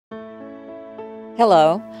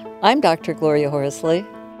Hello, I'm Dr. Gloria Horsley.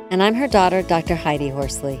 And I'm her daughter, Dr. Heidi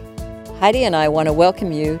Horsley. Heidi and I want to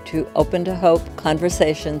welcome you to Open to Hope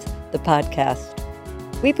Conversations, the podcast.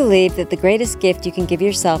 We believe that the greatest gift you can give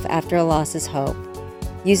yourself after a loss is hope,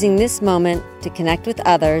 using this moment to connect with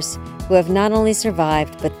others who have not only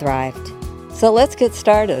survived but thrived. So let's get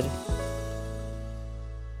started.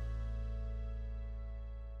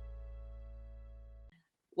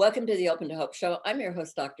 Welcome to the Open to Hope Show. I'm your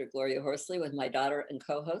host, Dr. Gloria Horsley, with my daughter and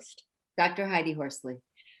co-host, Dr. Heidi Horsley.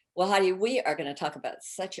 Well, Heidi, we are going to talk about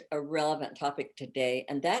such a relevant topic today,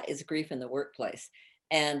 and that is grief in the workplace.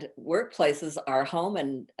 And workplaces are home,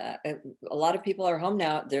 and a lot of people are home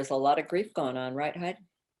now. There's a lot of grief going on, right, Heidi?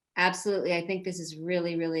 Absolutely. I think this is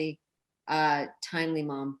really timely,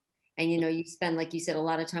 Mom. And you spend, like you said, a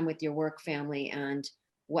lot of time with your work family and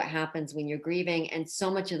what happens when you're grieving. And so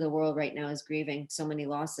much of the world right now is grieving so many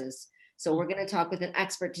losses. So we're going to talk with an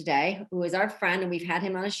expert today who is our friend, and we've had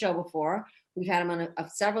him on a show before. We've had him on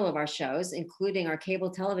several of our shows, including our cable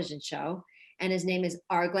television show. And his name is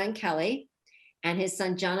R. Glenn Kelly. And his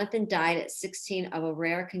son Jonathan died at 16 of a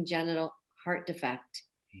rare congenital heart defect.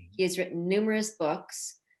 He has written numerous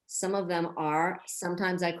books. Some of them are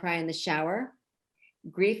Sometimes I Cry in the Shower,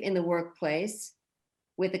 Grief in the Workplace,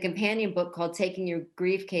 with a companion book called Taking Your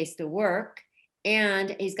Grief Case to Work.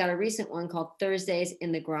 And he's got a recent one called Thursdays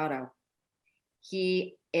in the Grotto.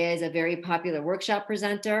 He is a very popular workshop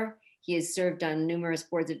presenter. He has served on numerous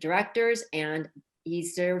boards of directors, and he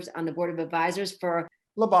serves on the board of advisors for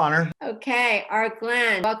Le Bonheur. Okay, Art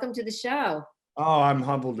Glenn, welcome to the show. Oh, I'm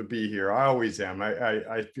humbled to be here. I always am.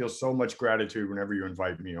 I feel so much gratitude whenever you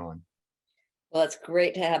invite me on. Well, it's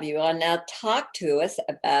great to have you on. Now, talk to us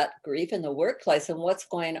about grief in the workplace and what's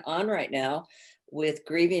going on right now with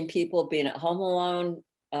grieving people, being at home alone,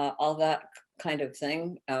 all that kind of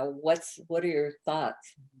thing. What are your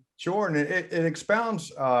thoughts? Sure, and it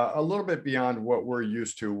expounds a little bit beyond what we're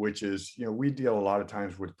used to, which is, we deal a lot of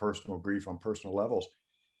times with personal grief on personal levels.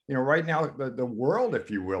 Right now, the world, if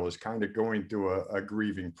you will, is kind of going through a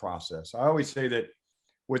grieving process. I always say that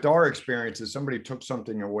with our experiences, somebody took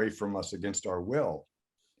something away from us against our will.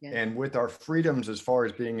 Yeah. And with our freedoms, as far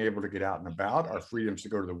as being able to get out and about, our freedoms to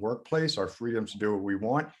go to the workplace, our freedoms to do what we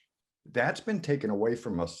want, that's been taken away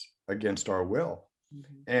from us against our will.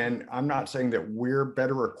 Mm-hmm. And I'm not saying that we're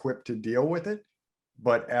better equipped to deal with it,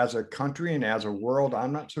 but as a country and as a world,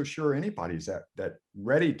 I'm not so sure anybody's that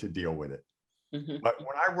ready to deal with it. Mm-hmm. But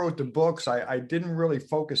when I wrote the books, I didn't really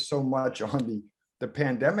focus so much on the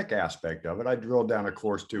pandemic aspect of it. I drilled down, of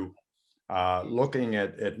course, to looking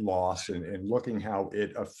at loss and looking how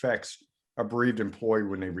it affects a bereaved employee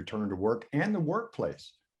when they return to work and the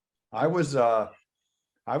workplace. I was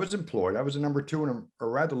employed. I was a number two in a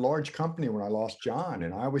rather large company when I lost John.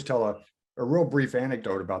 And I always tell a real brief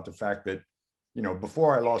anecdote about the fact that,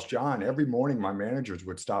 before I lost John, every morning my managers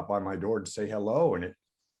would stop by my door to say hello. And it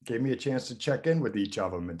gave me a chance to check in with each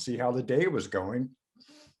of them and see how the day was going.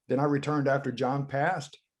 Then I returned after John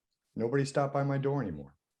passed. Nobody stopped by my door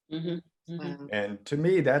anymore. Mm-hmm. Mm-hmm. And to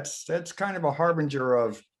me, that's kind of a harbinger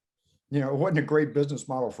of, it wasn't a great business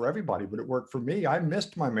model for everybody, but it worked for me. I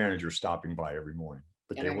missed my managers stopping by every morning,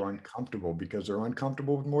 but they were uncomfortable because they're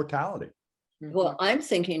uncomfortable with mortality. Well, I'm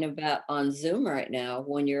thinking about on Zoom right now,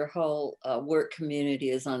 when your whole work community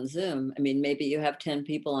is on Zoom. I mean, maybe you have 10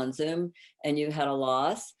 people on Zoom and you had a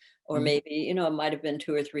loss, or maybe, it might have been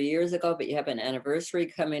 2 or 3 years ago, but you have an anniversary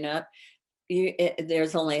coming up.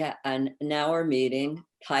 There's only an hour meeting,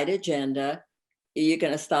 tight agenda. You're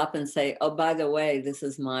going to stop and say, oh, by the way, this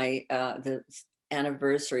is the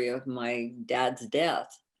anniversary of my dad's death.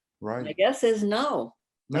 Right. My guess is no.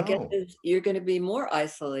 My guess is you're going to be more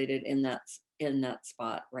isolated in that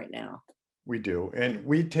spot right now. We do. And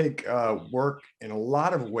we take work in a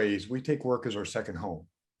lot of ways. We take work as our second home,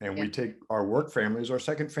 and we take our work family as our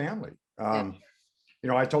second family.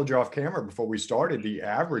 I told you off camera before we started, the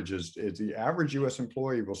average is the average U.S.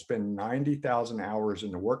 employee will spend 90,000 hours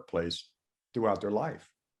in the workplace throughout their life.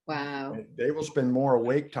 Wow. And they will spend more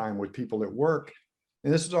awake time with people at work.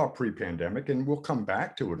 And this is all pre-pandemic, and we'll come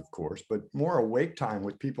back to it, of course, but more awake time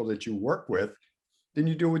with people that you work with than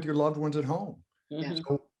you do with your loved ones at home. Mm-hmm.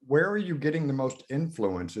 So where are you getting the most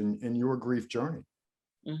influence in your grief journey?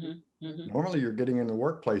 Mm-hmm. Mm-hmm. Normally you're getting in the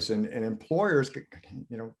workplace, and employers,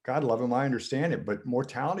 God love them, I understand it, but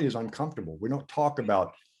mortality is uncomfortable. We don't talk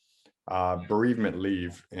about bereavement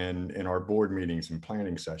leave in our board meetings and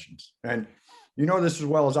planning sessions. And this as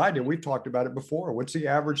well as I do. We've talked about it before. What's the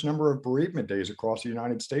average number of bereavement days across the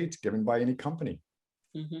United States given by any company?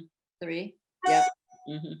 3. Yep.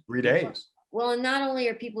 3 days. Well, and not only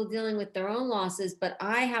are people dealing with their own losses, but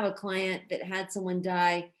I have a client that had someone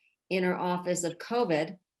die in her office of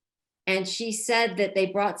COVID. And she said that they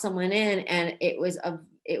brought someone in and it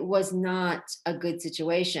was not a good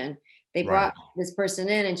situation. They Right. brought this person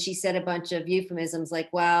in and she said a bunch of euphemisms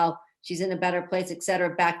like, wow, she's in a better place, et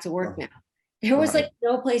cetera, back to work now. There was Right. like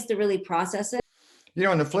no place to really process it. You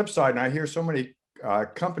know, on the flip side, and I hear so many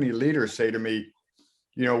company leaders say to me,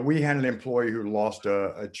 you know, we had an employee who lost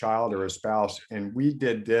a child or a spouse, and we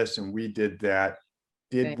did this and we did that.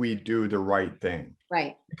 Did Right. we do the right thing?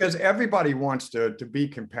 Right. Because everybody wants to be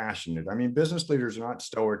compassionate. I mean, business leaders are not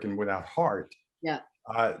stoic and without heart. Yeah.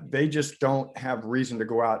 They just don't have reason to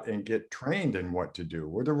go out and get trained in what to do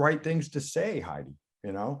or the right things to say, Heidi,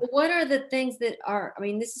 you know? But what are the things that are, I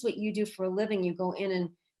mean, this is what you do for a living. You go in and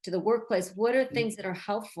to the workplace. What are things that are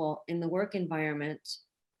helpful in the work environment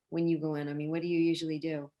when you go in? I mean, what do you usually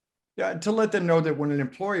do? Yeah, to let them know that when an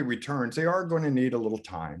employee returns, they are going to need a little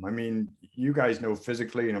time. I mean, you guys know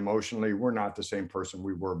physically and emotionally, we're not the same person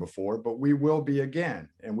we were before, but we will be again.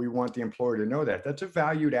 And we want the employer to know that. That's a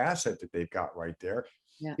valued asset that they've got right there.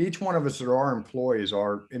 Yeah. Each one of us that are our employees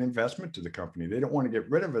are an investment to the company. They don't want to get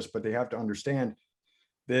rid of us, but they have to understand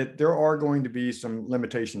that there are going to be some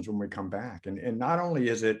limitations when we come back. And not only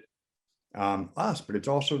is it us, but it's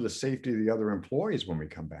also the safety of the other employees when we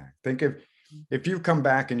come back. Think of if you've come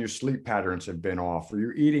back and your sleep patterns have been off or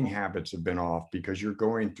your eating habits have been off because you're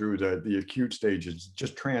going through the acute stages,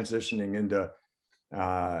 just transitioning into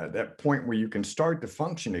that point where you can start to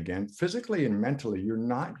function again physically and mentally, you're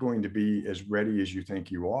not going to be as ready as you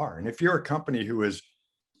think you are. And if you're a company who is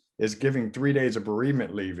giving 3 days of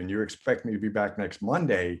bereavement leave and you expect me to be back next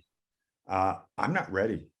Monday, I'm not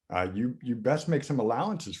ready. You best make some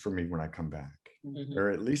allowances for me when I come back, Mhm. or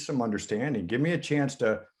at least some understanding. Give me a chance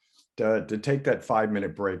to take that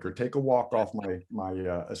 5-minute break or take a walk off my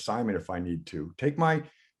assignment if I need to. Take my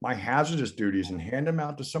hazardous duties and hand them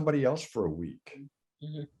out to somebody else for a week.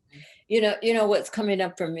 Mhm. You know what's coming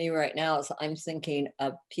up for me right now is I'm thinking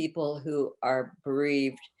of people who are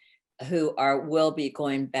bereaved, who will be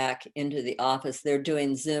going back into the office. They're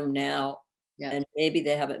doing Zoom now, Yeah. and maybe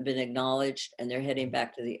they haven't been acknowledged, and they're heading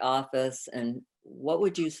back to the office. And what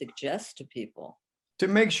would you suggest to people? To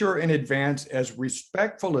make sure in advance, as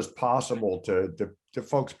respectful as possible to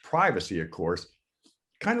folks' privacy, of course,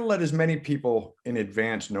 kind of let as many people in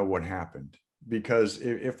advance know what happened. Because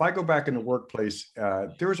if I go back in the workplace,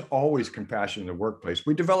 there's always compassion in the workplace.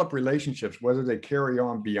 We develop relationships, whether they carry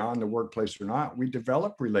on beyond the workplace or not. We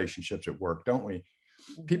develop relationships at work, don't we?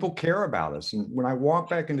 People care about us. And when I walk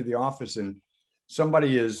back into the office and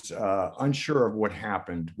somebody is unsure of what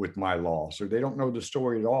happened with my loss, or they don't know the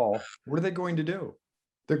story at all, what are they going to do?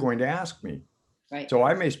 They're going to ask me. Right. So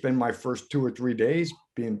I may spend my first 2 or 3 days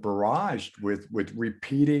being barraged with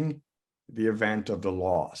repeating the event of the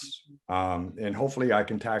loss. And hopefully I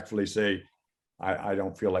can tactfully say, I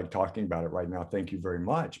don't feel like talking about it right now. Thank you very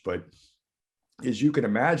much. But as you can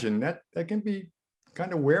imagine, that can be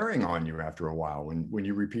kind of wearing on you after a while when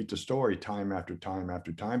you repeat the story time after time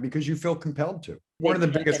after time because you feel compelled to. One of the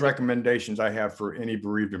biggest recommendations I have for any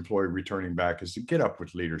bereaved employee returning back is to get up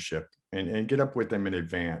with leadership and get up with them in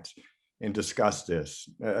advance and discuss this.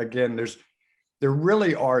 Again, there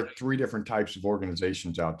really are 3 different types of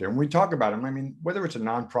organizations out there. And we talk about them. I mean, whether it's a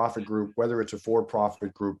nonprofit group, whether it's a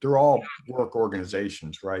for-profit group, they're all work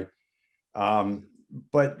organizations, right?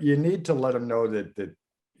 But you need to let them know that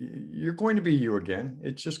you're going to be you again.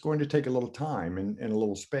 It's just going to take a little time and a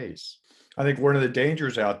little space. I think one of the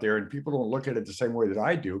dangers out there, and people don't look at it the same way that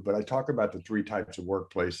I do, but I talk about the 3 types of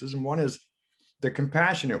workplaces. And one is the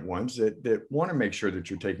compassionate ones that want to make sure that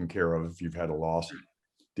you're taken care of if you've had a loss.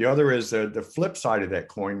 The other is the flip side of that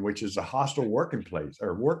coin, which is a hostile working place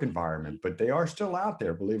or work environment, but they are still out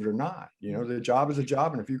there, believe it or not. You know, the job is a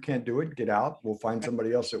job. And if you can't do it, get out. We'll find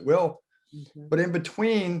somebody else that will. Mhm. But in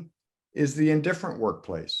between is the indifferent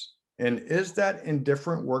workplace. And is that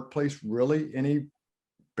indifferent workplace really any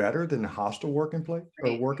better than the hostile working place or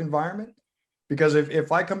Right. work environment? Because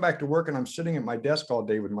if I come back to work and I'm sitting at my desk all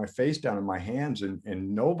day with my face down in my hands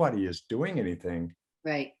and nobody is doing anything,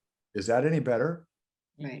 Right. is that any better?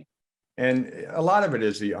 Right. And a lot of it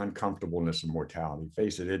is the uncomfortableness of mortality.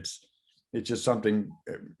 Face it, it's just something,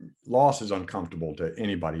 loss is uncomfortable to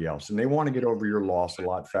anybody else. And they want to get over your loss a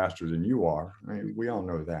lot faster than you are. I mean, we all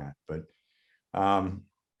know that, but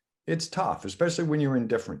it's tough, especially when you're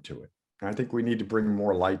indifferent to it. And I think we need to bring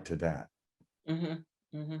more light to that. Mhm,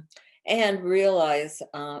 mhm. And realize,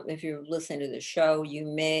 if you're listening to the show, you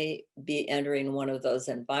may be entering one of those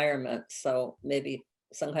environments. So maybe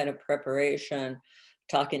some kind of preparation,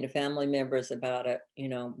 talking to family members about it,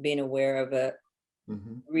 being aware of it,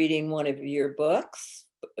 Mhm. reading one of your books,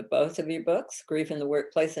 both of your books, Grief in the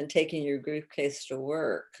Workplace and Taking Your Grief Case to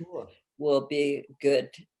Work, Sure. will be good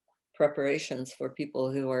preparations for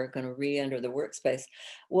people who are going to re-enter the workspace.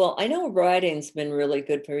 Well, I know writing's been really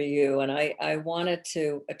good for you, and I wanted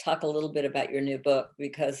to talk a little bit about your new book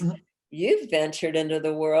because Mhm. you've ventured into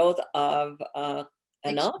the world of a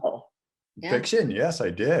Fiction. novel. Yeah. Fiction, yes, I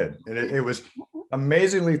did. And it was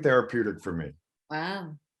amazingly therapeutic for me. Wow.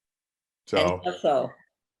 And So, how so?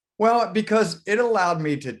 well, because it allowed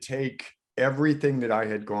me to take everything that I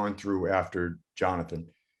had gone through after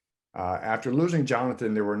Jonathan. After losing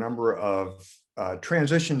Jonathan, there were a number of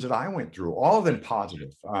transitions that I went through, all of them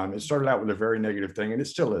positive. It started out with a very negative thing, and it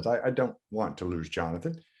still is. I don't want to lose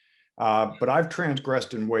Jonathan, but I've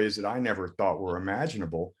transgressed in ways that I never thought were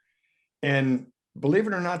imaginable. And believe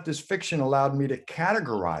it or not, this fiction allowed me to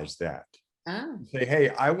categorize that. Oh, Say, hey,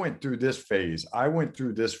 I went through this phase. I went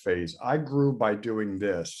through this phase. I grew by doing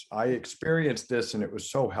this. I experienced this, and it was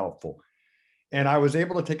so helpful. And I was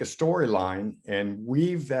able to take a storyline and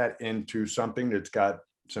weave that into something that's got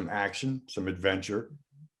some action, some adventure,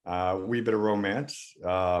 wee bit of romance,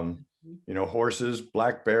 horses,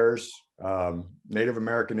 black bears, Native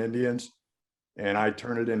American Indians. And I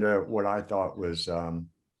turned it into what I thought was,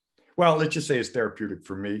 well, let's just say it's therapeutic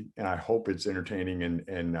for me. And I hope it's entertaining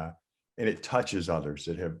and it touches others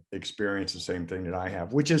that have experienced the same thing that I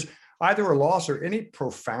have, which is either a loss or any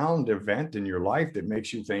profound event in your life that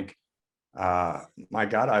makes you think, my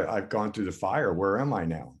God, I've gone through the fire. Where am I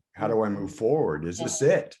now? How do I move forward? Is this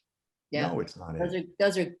it? yeah. No, it's not Those it. are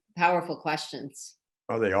those are powerful questions.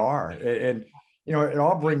 Oh, they are. And it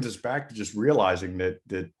all brings us back to just realizing that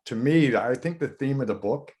to me, I think the theme of the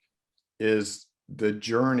book is the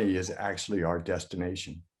journey is actually our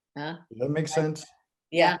destination. Huh? Does that make sense?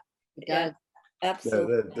 Yeah, It yeah, does.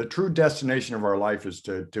 absolutely. The true destination of our life is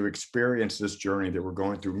to experience this journey that we're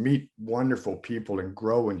going through, meet wonderful people and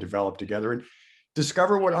grow and develop together and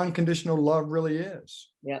discover what unconditional love really is.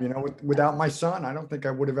 Yeah. Without my son, I don't think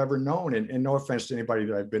I would have ever known. And no offense to anybody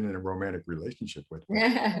that I've been in a romantic relationship with,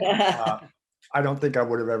 but, I don't think I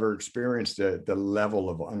would have ever experienced the level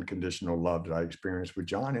of unconditional love that I experienced with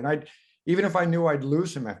John. And even if I knew I'd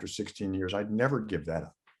lose him after 16 years, I'd never give that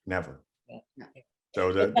up. Never. Yeah.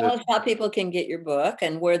 So So tell us how people can get your book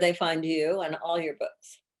and where they find you and all your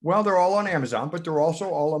books. well, they're all on Amazon, but they're also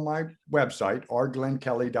all on my website,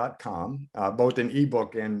 rglenkelly.com, both in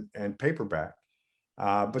ebook and paperback.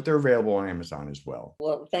 But they're available on Amazon as well.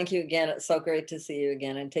 Well, thank you again. It's so great to see you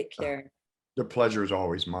again and take care. The pleasure is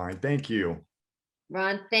always mine. Thank you.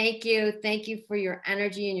 Ron, thank you. Thank you for your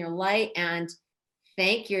energy and your light, and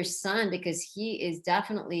thank your son because he is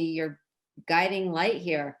definitely your guiding light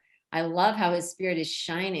here. I love how his spirit is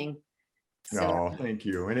shining. So No, thank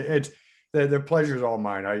you. And it's the pleasure is all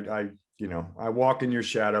mine. I walk in your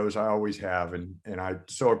shadows. I always have, and I'm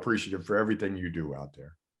so appreciative for everything you do out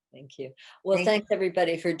there. Thank you. Well, Thank thanks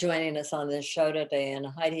everybody for joining us on this show today. And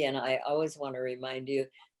Heidi and I always want to remind you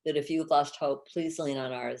that if you've lost hope, please lean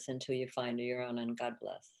on ours until you find your own, and God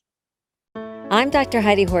bless. I'm Dr.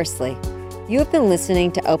 Heidi Horsley. You have been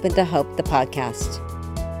listening to Open to Hope, the podcast.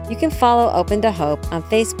 You can follow Open to Hope on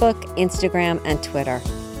Facebook, Instagram, and Twitter.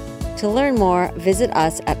 To learn more, visit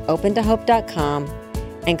us at opentohope.com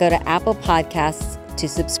and go to Apple Podcasts to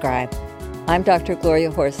subscribe. I'm Dr. Gloria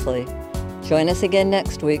Horsley. Join us again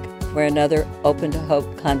next week for another Open to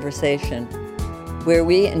Hope conversation, where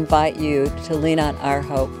we invite you to lean on our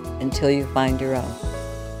hope until you find your own.